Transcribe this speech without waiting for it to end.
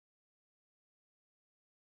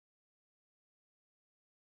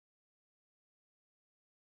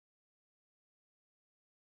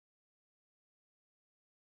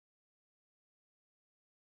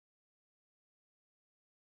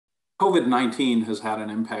COVID-19 has had an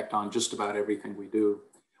impact on just about everything we do.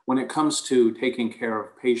 When it comes to taking care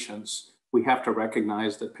of patients, we have to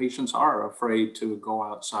recognize that patients are afraid to go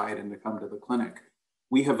outside and to come to the clinic.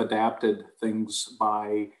 We have adapted things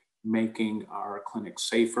by making our clinic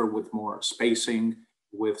safer with more spacing,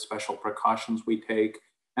 with special precautions we take,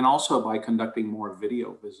 and also by conducting more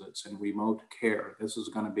video visits and remote care. This is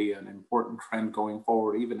going to be an important trend going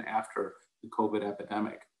forward, even after the COVID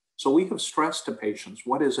epidemic. So we have stressed to patients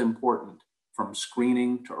what is important, from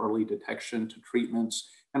screening to early detection to treatments,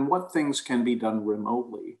 and what things can be done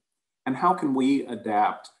remotely. And how can we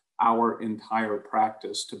adapt our entire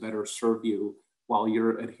practice to better serve you while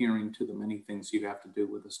you're adhering to the many things you have to do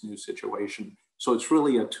with this new situation. So it's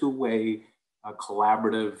really a two-way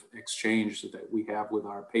collaborative exchange that we have with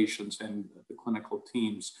our patients and the clinical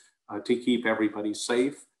teams to keep everybody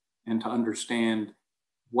safe and to understand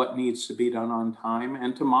what needs to be done on time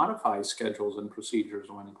and to modify schedules and procedures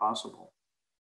when possible.